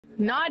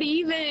Not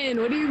even.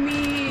 What do you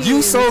mean?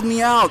 You sold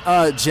me out,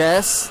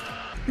 Jess.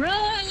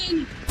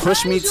 Run.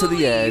 Push me to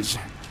the edge.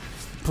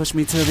 Push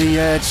me to the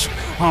edge.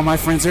 All my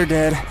friends are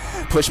dead.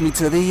 Push me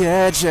to the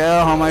edge.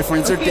 Yeah, all my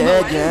friends are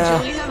dead. Yeah.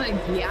 Julie have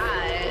a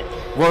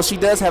yacht? Well, she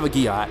does have a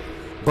yacht,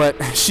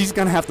 but she's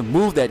gonna have to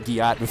move that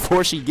yacht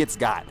before she gets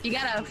got. You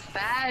got a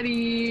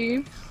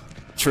fatty.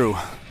 True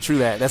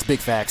that. That's big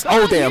facts.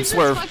 Oh damn,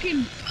 swerve.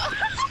 Fucking...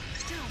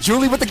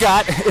 Julie with the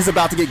got is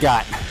about to get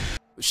got.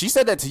 She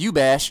said that to you,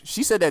 Bash.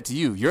 She said that to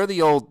you. You're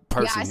the old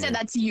person. Yeah, I said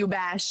that to you,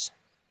 Bash.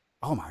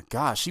 Oh my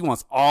gosh, she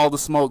wants all the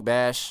smoke,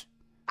 Bash.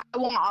 I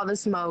want all the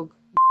smoke.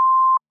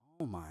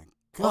 Oh my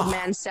god. Old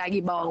man, saggy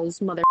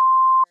balls, mother.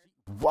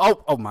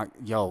 Oh my,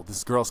 yo,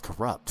 this girl's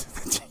corrupt.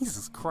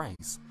 Jesus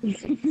Christ.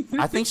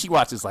 I think she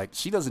watches, like,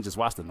 she doesn't just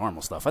watch the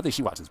normal stuff. I think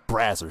she watches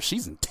Brazzers.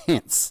 She's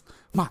intense.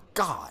 My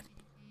god.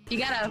 You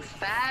got a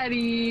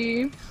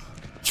fatty.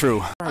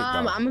 True.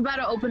 I'm about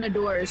to open a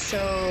door,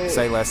 so...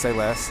 Say less, say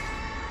less.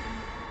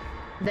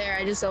 There,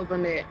 I just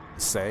opened it.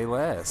 Say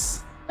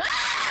less.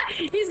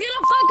 He's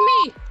gonna fuck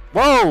me!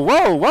 Whoa,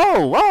 whoa,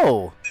 whoa,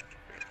 whoa.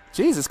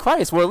 Jesus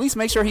Christ. Well, at least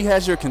make sure he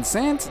has your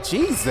consent.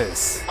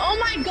 Jesus. Oh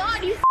my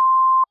god, you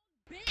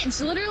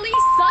bitch. Literally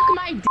suck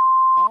my d.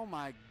 Oh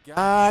my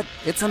god.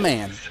 It's a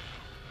man.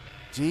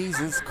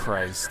 Jesus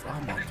Christ.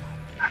 Oh my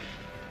god.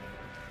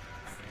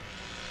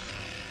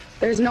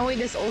 There's no way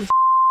this old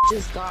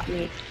just got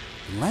me.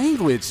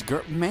 Language,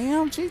 girl,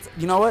 ma'am. Jesus.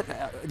 You know what?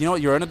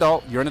 You're an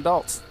adult. You're an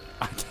adult.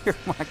 I can't.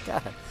 Oh my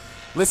god.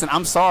 Listen,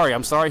 I'm sorry.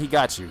 I'm sorry he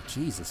got you.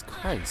 Jesus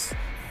Christ.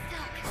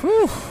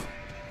 Whew.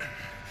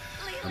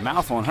 A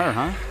mouth on her,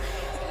 huh?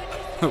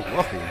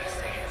 Whoa.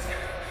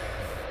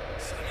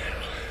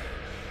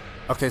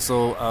 Okay,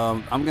 so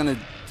I'm gonna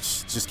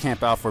just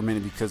camp out for a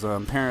minute because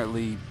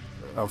apparently,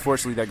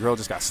 unfortunately, that girl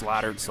just got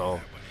slaughtered.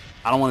 So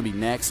I don't want to be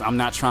next. I'm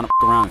not trying to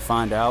f around and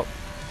find out.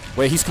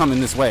 Wait, he's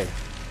coming this way.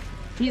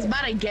 He's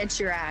about to get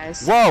your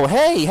ass. Whoa,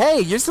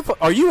 hey, you're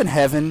are you in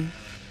heaven?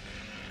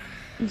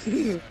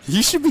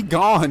 You should be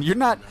gone. You're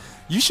not.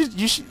 You should.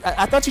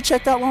 I thought you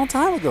checked out a long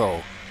time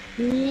ago.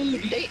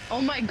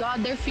 Oh my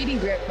god, they're feeding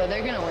grip, but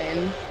they're gonna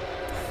win.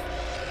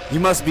 You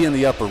must be in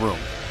the upper room,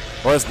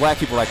 or as black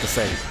people like to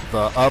say,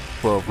 the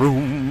upper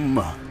room.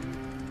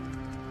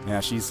 Yeah,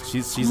 she's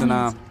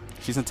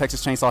in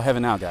Texas Chainsaw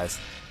heaven now, guys.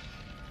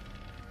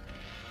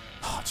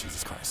 Oh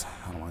Jesus Christ!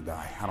 I don't want to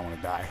die. I don't want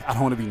to die. I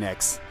don't want to be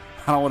next.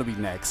 I don't want to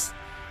be next.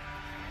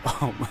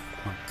 Oh my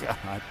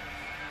god.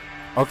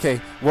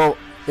 Okay, well,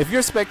 if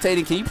you're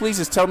spectating, can you please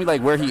just tell me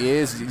like where he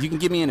is? You can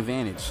give me an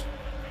advantage.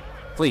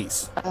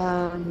 Please.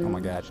 Oh my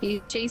god.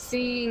 He's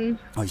chasing.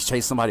 Oh, he's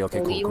chasing somebody.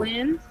 Okay, cool.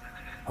 Leland.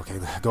 Okay,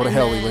 go to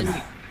hell,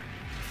 Leland.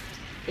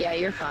 Yeah,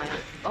 you're fine.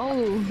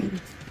 Oh.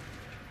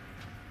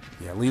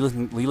 Yeah,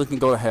 Leland can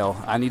go to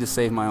hell. I need to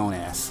save my own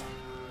ass.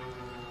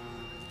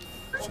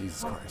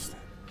 Jesus Christ.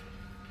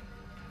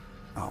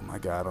 Oh my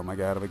god, oh my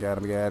god, oh my god,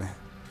 oh my god.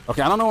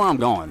 Okay, I don't know where I'm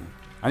going.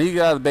 I need to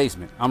get out of the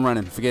basement. I'm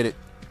running. Forget it.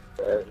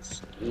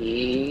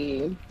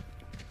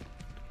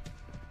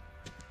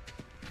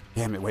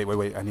 Damn it,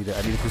 wait. I need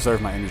to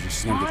preserve my energy.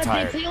 She's gonna get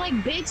tired. They play like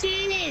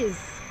bitches.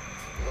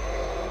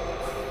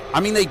 I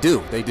mean, they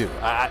do.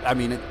 I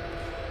mean,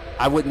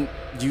 I wouldn't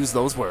use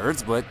those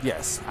words, but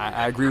yes,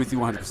 I agree with you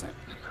 100%.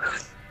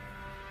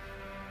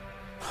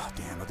 Oh,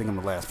 damn, I think I'm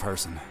the last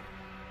person.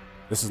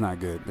 This is not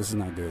good. This is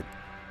not good.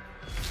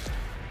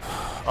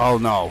 Oh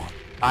no,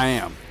 I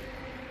am.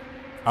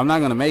 I'm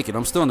not gonna make it.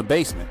 I'm still in the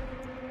basement.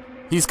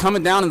 He's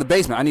coming down in the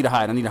basement. I need to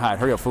hide.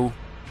 Hurry up, fool.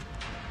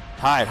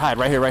 Hide.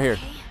 Right here.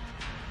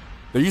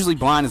 They're usually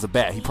blind as a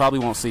bat. He probably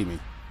won't see me.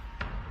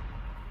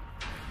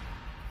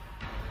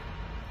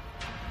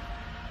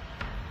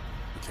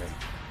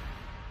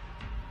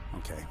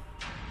 Okay.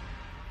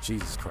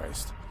 Jesus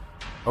Christ.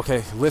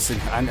 Okay,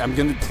 listen. I'm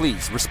gonna,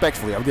 please,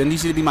 respectfully, I'm gonna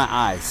need you to be my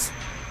eyes.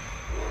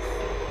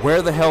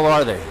 Where the hell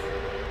are they?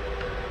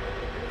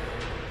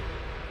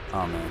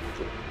 Oh man.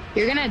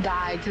 You're gonna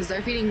die because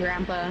they're feeding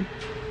Grandpa.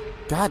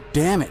 God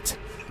damn it.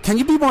 Can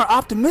you be more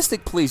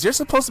optimistic, please? You're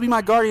supposed to be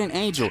my guardian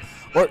angel.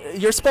 Or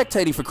you're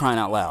spectating, for crying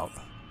out loud.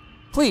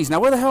 Please, now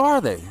where the hell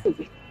are they?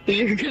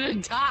 You're gonna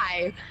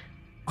die.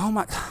 Oh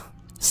my.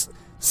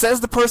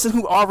 Says the person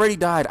who already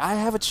died. I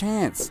have a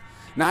chance.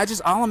 Now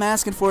all I'm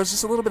asking for is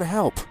just a little bit of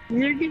help.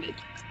 You're gonna...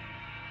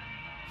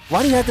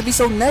 Why do you have to be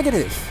so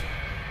negative?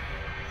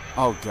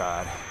 Oh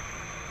God.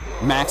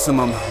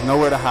 Maximum,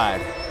 nowhere to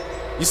hide.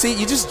 You see,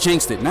 you just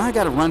jinxed it. Now I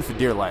gotta run for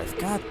dear life.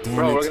 God damn it.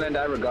 Bro, we're gonna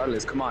die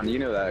regardless. Come on, you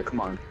know that.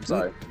 Come on. I'm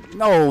sorry.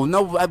 No,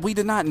 we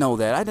did not know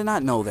that. I did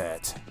not know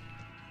that.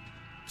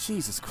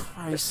 Jesus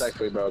Christ.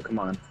 Respectfully, bro. Come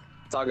on.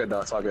 It's all good,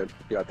 though. It's all good.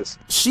 You got this.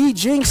 She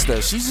jinxed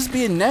us. She's just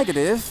being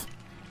negative.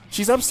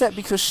 She's upset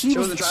because she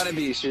wasn't trying to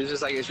be. She was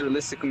just like, it's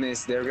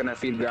realisticnness. They're gonna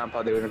feed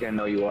Grandpa. They're gonna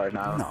know you are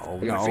now. No.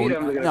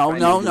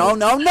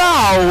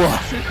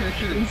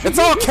 It's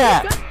all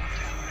cap.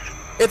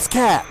 It's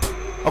cap.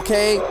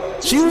 Okay?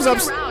 She was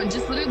upset.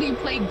 Just literally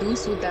play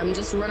goose with them.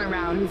 Just run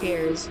around. Who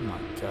cares? Oh my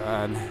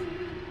God.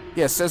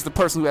 Yeah, says the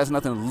person who has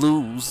nothing to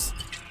lose.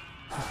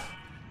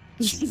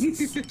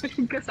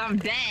 Because I'm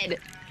dead.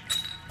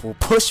 will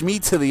push me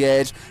to the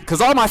edge,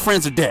 because all my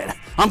friends are dead.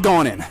 I'm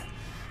going in.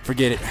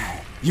 Forget it.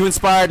 You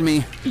inspired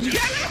me.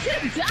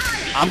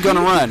 I'm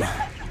gonna run.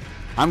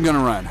 I'm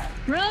gonna run.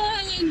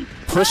 Run!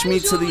 Push me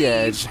to the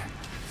edge.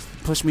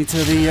 Push me to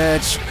the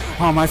edge.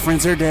 All my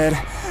friends are dead.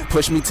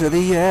 Push me to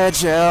the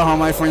edge. Yeah, all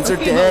my friends are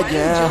dead.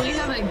 Yeah. Julie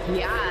have a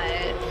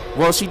gyat?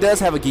 Well, she does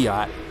have a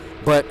gyat,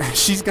 but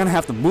she's gonna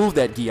have to move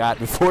that gyat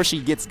before she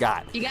gets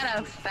got. You got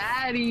a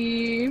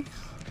fatty.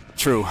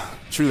 True.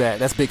 True that.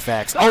 That's big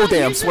facts. Oh,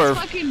 damn, swerve.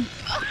 Fucking...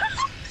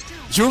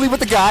 Julie with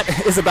the got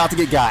is about to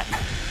get got.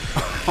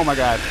 Oh my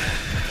god.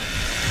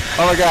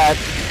 Oh my god.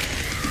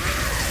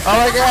 Oh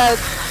my god.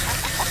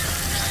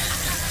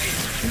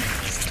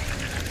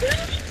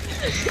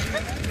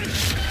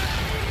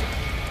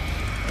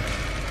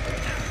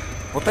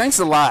 Well, thanks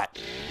a lot,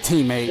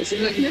 teammate.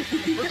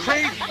 We're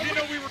crazy. You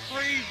know we were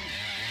crazy.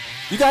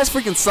 You guys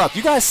freaking suck.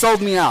 You guys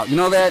sold me out. You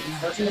know that?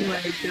 Oh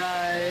my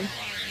god.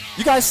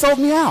 You guys sold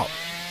me out.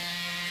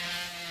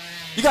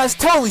 You guys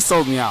totally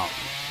sold me out.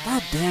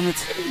 God damn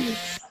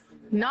it.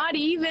 Not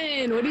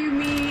even. What do you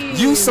mean?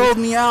 You sold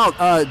me out,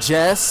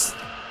 Jess.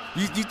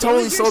 You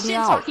totally sold me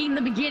out. Talking in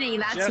the beginning.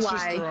 That's Jess why.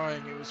 was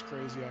throwing. It was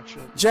crazy,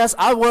 actually. Jess,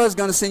 I was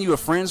gonna send you a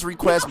friend's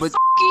request, but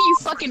You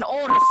fucking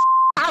old.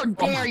 How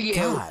dare you?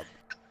 God.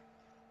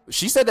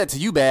 She said that to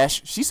you,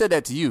 Bash. She said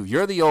that to you.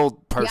 You're the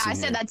old person. Yeah, I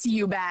said here. that to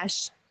you,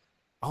 Bash.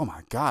 Oh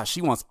my gosh,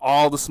 she wants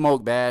all the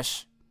smoke,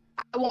 Bash.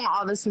 I want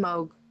all the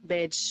smoke,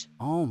 bitch.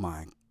 Oh my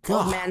Old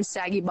god. man,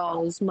 saggy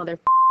balls, mother.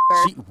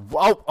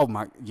 Oh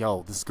my,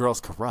 yo, this girl's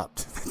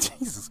corrupt.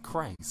 Jesus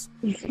Christ.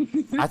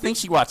 I think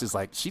she watches,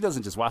 like, she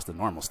doesn't just watch the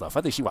normal stuff.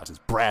 I think she watches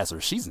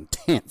Brazzers. She's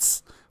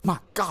intense. My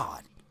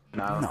god.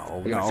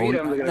 No.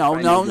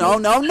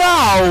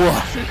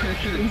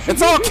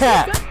 It's all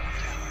cap.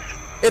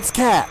 It's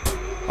cap.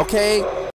 Okay?